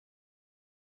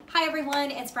Hi everyone,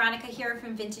 it's Veronica here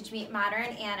from Vintage Meet Modern,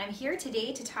 and I'm here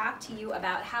today to talk to you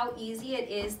about how easy it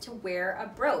is to wear a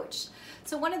brooch.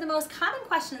 So one of the most common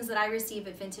questions that I receive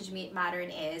at Vintage Meet Modern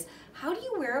is, how do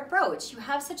you wear a brooch? You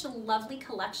have such a lovely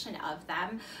collection of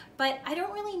them, but I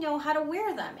don't really know how to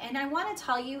wear them. And I want to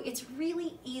tell you, it's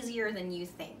really easier than you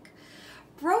think.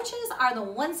 Brooches are the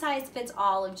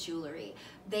one-size-fits-all of jewelry.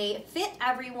 They fit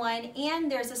everyone,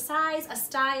 and there's a size, a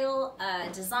style,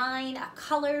 a design, a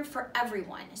color for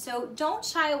everyone. So don't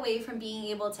shy away from being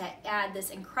able to add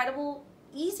this incredible,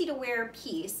 easy to wear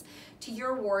piece to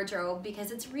your wardrobe,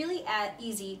 because it's really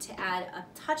easy to add a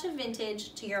touch of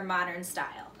vintage to your modern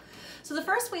style. So the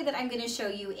first way that I'm going to show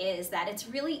you is that it's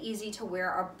really easy to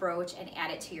wear a brooch and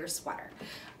add it to your sweater.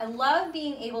 I love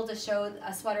being able to show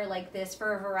a sweater like this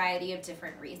for a variety of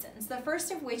different reasons. The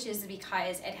first of which is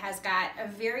because it has got a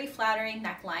very flattering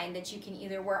neckline that you can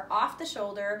either wear off the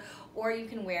shoulder or you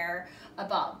can wear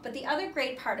above. But the other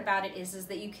great part about it is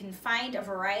that you can find a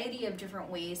variety of different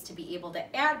ways to be able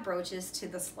to add brooches to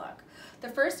this look. The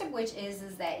first of which is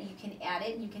that you can add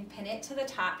it, you can pin it to the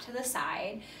top, to the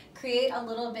side, create a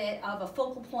little bit of a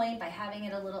focal point by having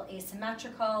it a little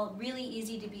asymmetrical, really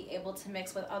easy to be able to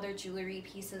mix with other jewelry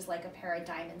pieces like a pair of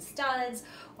diamond studs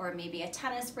or maybe a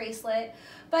tennis bracelet.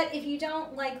 But if you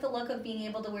don't like the look of being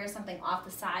able to wear something off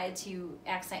the side to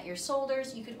accent your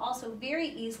shoulders, you could also very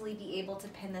easily be able to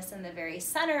pin this in the very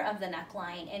center of the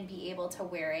neckline and be able to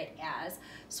wear it as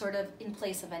sort of in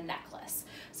place of a necklace.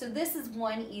 So this is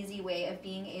one easy way of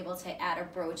being able to add a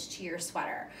brooch to your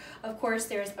sweater. Of course,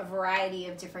 there's a variety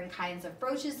of different kinds of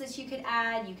brooches that you could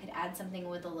add. You could add something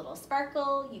with a little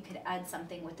sparkle. You could add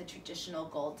something with the traditional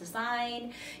gold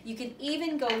design. You could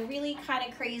even go really kind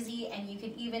of crazy, and you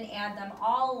could even add them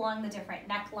all along the different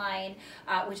neckline,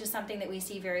 which is something that we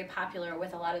see very popular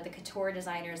with a lot of the couture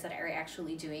designers that are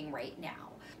actually doing right now.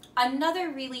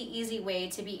 Another really easy way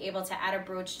to be able to add a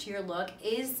brooch to your look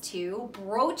is to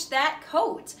brooch that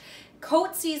coat.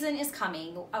 Coat season is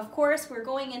coming. Of course, we're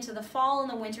going into the fall and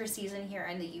the winter season here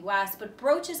in the US, but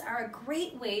brooches are a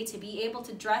great way to be able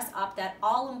to dress up that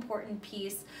all-important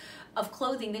piece of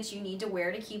clothing that you need to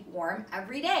wear to keep warm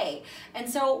every day. And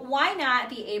so why not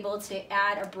be able to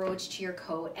add a brooch to your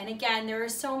coat? And again, there are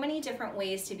so many different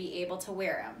ways to be able to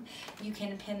wear them. You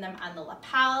can pin them on the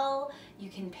lapel, you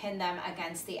can pin them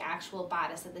against the actual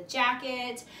bodice of the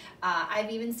jacket.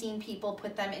 I've even seen people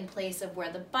put them in place of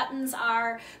where the buttons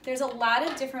are. There's a lot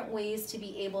of different ways to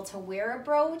be able to wear a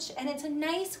brooch, and it's a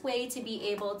nice way to be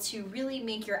able to really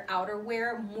make your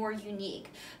outerwear more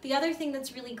unique. The other thing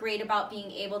that's really great about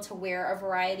being able to wear a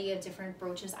variety of different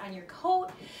brooches on your coat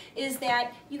is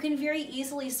that you can very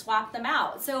easily swap them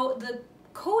out. So the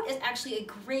coat is actually a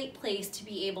great place to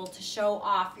be able to show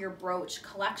off your brooch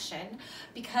collection,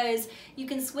 because you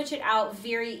can switch it out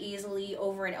very easily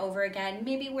over and over again.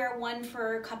 Maybe wear one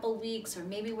for a couple weeks, or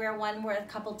maybe wear one for a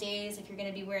couple days. If you're going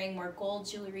to be wearing more gold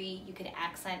jewelry, you could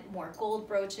accent more gold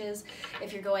brooches.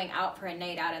 If you're going out for a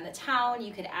night out in the town,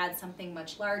 you could add something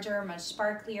much larger, much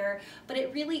sparklier. But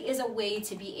it really is a way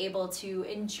to be able to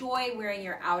enjoy wearing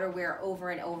your outerwear over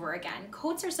and over again.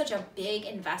 Coats are such a big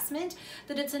investment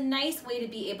that it's a nice way to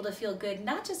be able to feel good,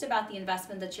 not just about the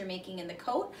investment that you're making in the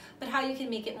coat, but how you can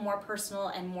make it more personal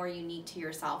and more unique to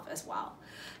yourself as well.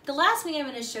 The last thing I'm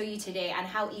going to show you today on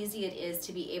how easy it is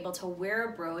to be able to wear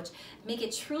a brooch, make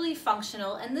it truly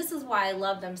functional, and this is why I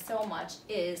love them so much,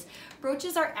 is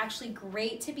brooches are actually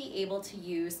great to be able to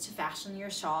use to fashion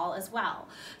your shawl as well.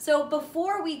 So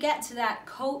before we get to that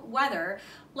coat weather,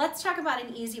 let's talk about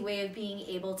an easy way of being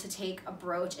able to take a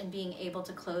brooch and being able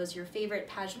to close your favorite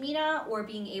pashmina or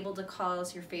being able to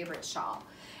close your favorite shawl.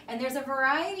 And there's a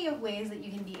variety of ways that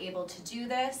you can be able to do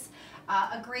this.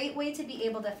 A great way to be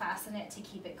able to fasten it to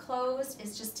keep it closed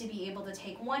is just to be able to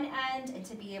take one end and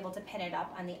to be able to pin it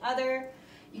up on the other.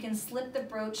 You can slip the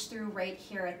brooch through right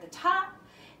here at the top,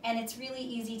 and it's really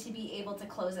easy to be able to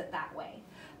close it that way.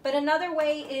 But another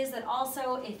way is that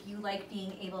also, if you like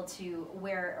being able to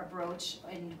wear a brooch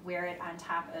and wear it on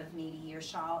top of maybe your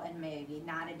shawl and maybe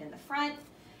knot it in the front,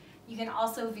 you can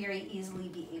also very easily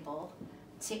be able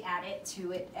to add it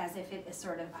to it as if it is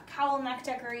sort of a cowl neck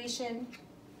decoration.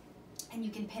 And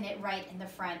you can pin it right in the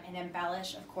front and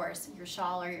embellish, of course, your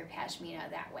shawl or your pashmina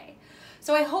that way.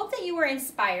 So I hope that you were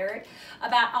inspired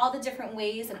about all the different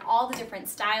ways and all the different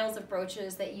styles of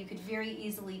brooches that you could very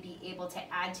easily be able to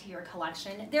add to your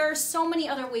collection. There are so many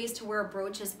other ways to wear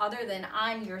brooches other than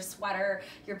on your sweater,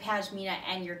 your pashmina,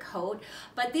 and your coat.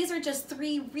 But these are just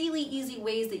three really easy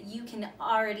ways that you can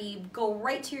already go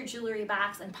right to your jewelry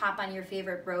box and pop on your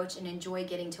favorite brooch and enjoy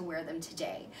getting to wear them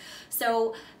today.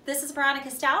 So this is Veronica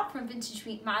Stout from Vintage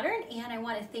Meet Modern, and I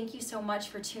want to thank you so much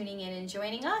for tuning in and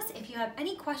joining us. If you have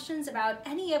any questions about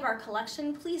any of our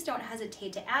collection, please don't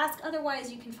hesitate to ask.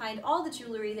 Otherwise, you can find all the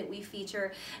jewelry that we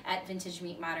feature at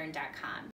vintagemeetmodern.com.